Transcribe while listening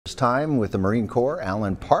His time with the Marine Corps,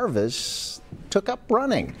 Alan Parvis took up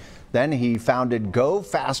running. Then he founded Go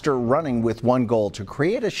Faster Running with one goal: to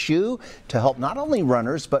create a shoe to help not only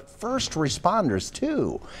runners but first responders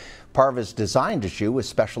too. Parvis designed a shoe with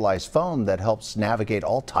specialized foam that helps navigate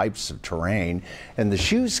all types of terrain, and the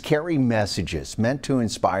shoes carry messages meant to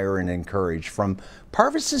inspire and encourage from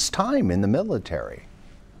Parvis's time in the military.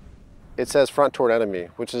 It says front toward enemy,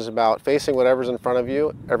 which is about facing whatever's in front of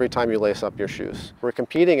you every time you lace up your shoes. We're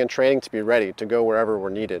competing and training to be ready to go wherever we're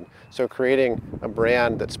needed. So creating a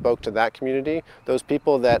brand that spoke to that community, those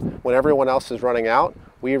people that when everyone else is running out,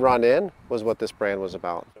 we run in, was what this brand was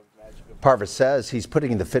about. Parvis says he's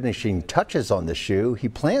putting the finishing touches on the shoe. He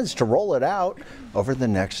plans to roll it out over the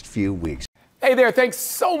next few weeks. Hey there, thanks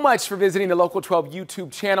so much for visiting the Local 12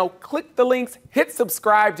 YouTube channel. Click the links, hit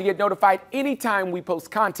subscribe to get notified anytime we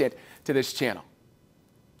post content to this channel.